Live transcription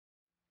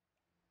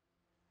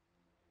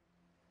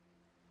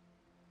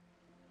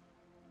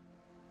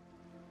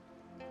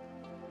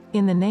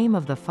In the name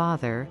of the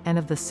Father, and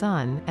of the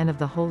Son, and of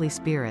the Holy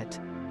Spirit.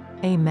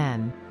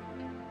 Amen.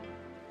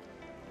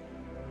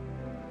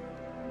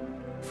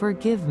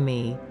 Forgive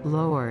me,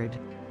 Lord.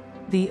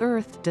 The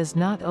earth does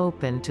not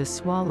open to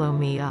swallow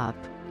me up,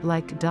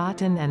 like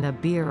Dothan and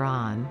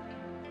Abiram.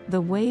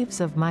 The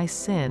waves of my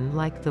sin,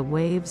 like the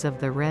waves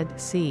of the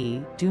Red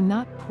Sea, do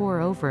not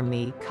pour over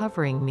me,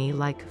 covering me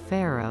like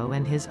Pharaoh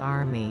and his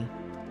army.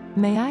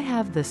 May I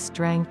have the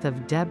strength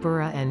of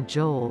Deborah and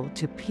Joel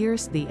to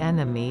pierce the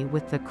enemy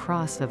with the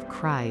cross of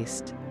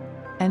Christ.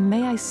 And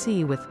may I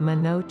see with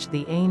Manoch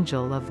the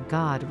angel of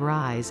God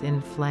rise in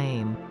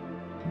flame.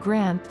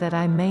 Grant that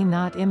I may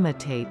not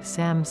imitate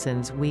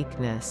Samson's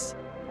weakness.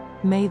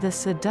 May the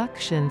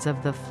seductions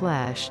of the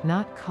flesh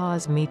not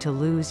cause me to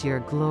lose your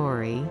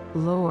glory,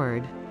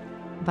 Lord,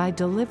 by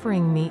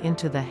delivering me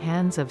into the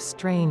hands of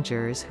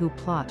strangers who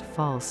plot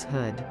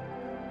falsehood.